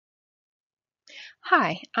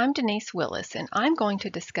Hi, I'm Denise Willis, and I'm going to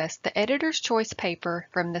discuss the Editor's Choice paper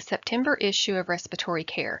from the September issue of Respiratory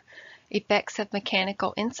Care, Effects of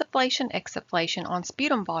Mechanical Insufflation-Exsufflation on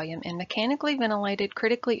Sputum Volume in Mechanically Ventilated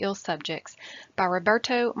Critically Ill Subjects by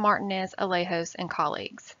Roberto Martinez Alejos and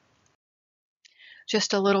colleagues.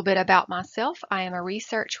 Just a little bit about myself. I am a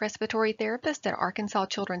research respiratory therapist at Arkansas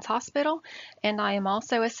Children's Hospital, and I am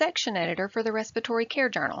also a section editor for the Respiratory Care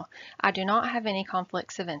Journal. I do not have any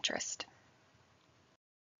conflicts of interest.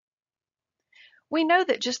 We know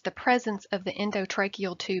that just the presence of the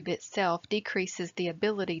endotracheal tube itself decreases the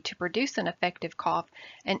ability to produce an effective cough,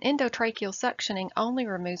 and endotracheal suctioning only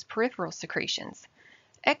removes peripheral secretions.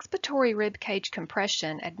 Expiratory rib cage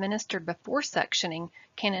compression administered before suctioning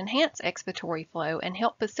can enhance expiratory flow and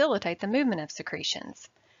help facilitate the movement of secretions.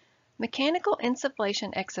 Mechanical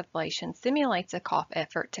insufflation-exsufflation simulates a cough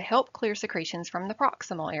effort to help clear secretions from the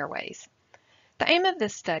proximal airways. The aim of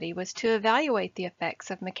this study was to evaluate the effects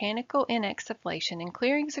of mechanical inexsufflation in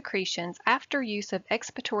clearing secretions after use of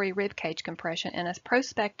expiratory rib cage compression in a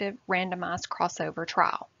prospective randomized crossover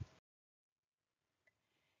trial.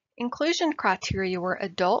 Inclusion criteria were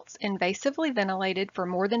adults invasively ventilated for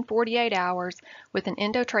more than 48 hours with an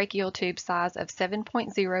endotracheal tube size of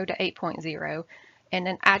 7.0 to 8.0 and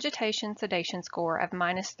an agitation sedation score of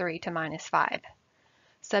 -3 to -5.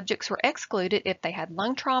 Subjects were excluded if they had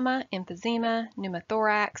lung trauma, emphysema,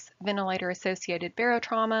 pneumothorax, ventilator-associated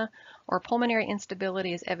barotrauma, or pulmonary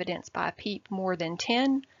instability as evidenced by a PEEP more than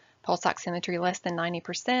 10, pulse oximetry less than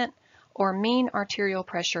 90%, or mean arterial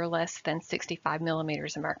pressure less than 65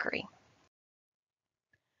 millimeters of mercury.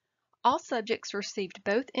 All subjects received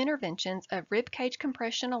both interventions of rib cage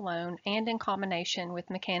compression alone and in combination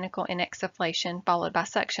with mechanical inexsufflation followed by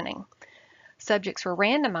suctioning. Subjects were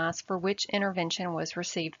randomized for which intervention was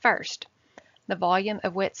received first. The volume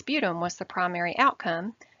of wet sputum was the primary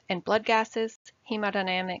outcome, and blood gases,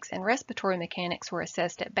 hemodynamics, and respiratory mechanics were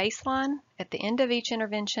assessed at baseline, at the end of each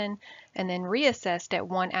intervention, and then reassessed at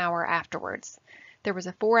 1 hour afterwards. There was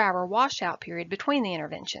a 4-hour washout period between the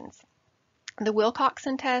interventions. The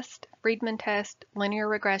Wilcoxon test, Friedman test, linear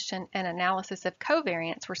regression, and analysis of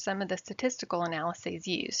covariance were some of the statistical analyses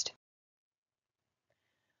used.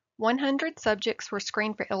 100 subjects were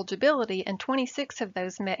screened for eligibility, and 26 of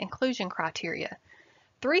those met inclusion criteria.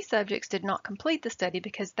 3 subjects did not complete the study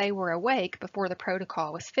because they were awake before the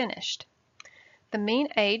protocol was finished. The mean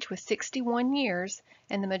age was 61 years,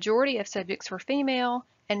 and the majority of subjects were female,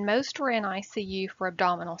 and most were in ICU for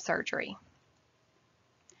abdominal surgery.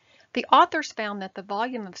 The authors found that the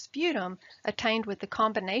volume of sputum attained with the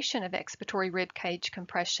combination of expiratory rib cage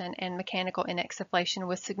compression and mechanical inexsufflation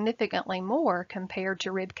was significantly more compared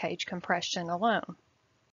to rib cage compression alone.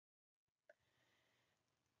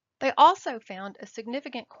 They also found a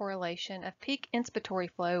significant correlation of peak inspiratory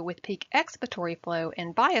flow with peak expiratory flow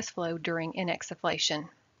and bias flow during inexsufflation.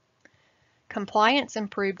 Compliance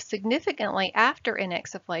improved significantly after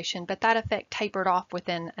inexsufflation, but that effect tapered off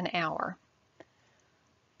within an hour.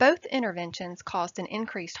 Both interventions caused an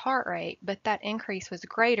increased heart rate, but that increase was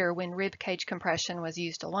greater when rib cage compression was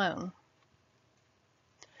used alone.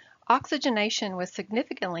 Oxygenation was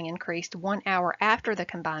significantly increased 1 hour after the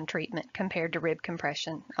combined treatment compared to rib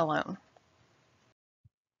compression alone.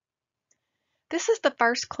 This is the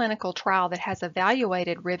first clinical trial that has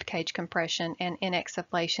evaluated rib cage compression and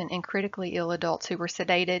inexsufflation in critically ill adults who were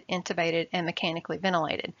sedated, intubated, and mechanically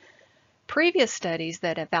ventilated. Previous studies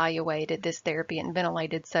that evaluated this therapy in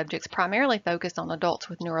ventilated subjects primarily focused on adults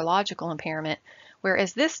with neurological impairment,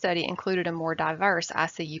 whereas this study included a more diverse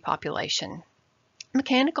ICU population.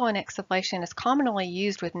 Mechanical inexsufflation is commonly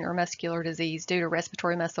used with neuromuscular disease due to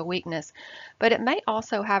respiratory muscle weakness, but it may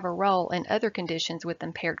also have a role in other conditions with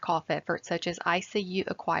impaired cough effort, such as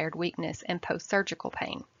ICU-acquired weakness and post-surgical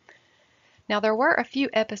pain. Now, there were a few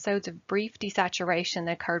episodes of brief desaturation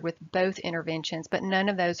that occurred with both interventions, but none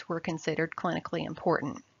of those were considered clinically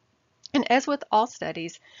important. And as with all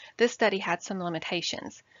studies, this study had some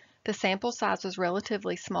limitations. The sample size was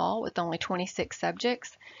relatively small with only 26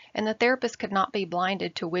 subjects, and the therapist could not be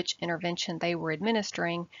blinded to which intervention they were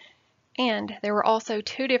administering. And there were also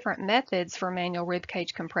 2 different methods for manual rib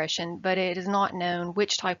cage compression, but it is not known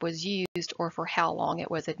which type was used or for how long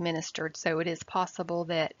it was administered, so it is possible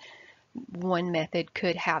that one method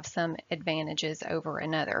could have some advantages over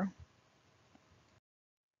another.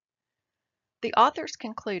 The authors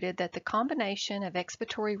concluded that the combination of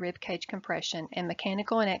expiratory rib cage compression and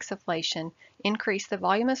mechanical inexsufflation increased the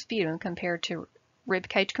volume of sputum compared to rib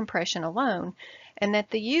cage compression alone, and that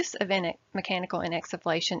the use of mechanical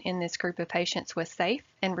inexsufflation in this group of patients was safe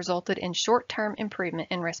and resulted in short-term improvement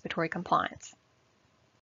in respiratory compliance.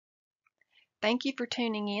 Thank you for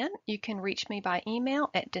tuning in. You can reach me by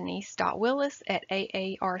email at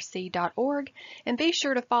denise.willis@aarc.org, and be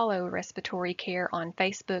sure to follow respiratory care on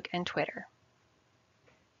Facebook and Twitter.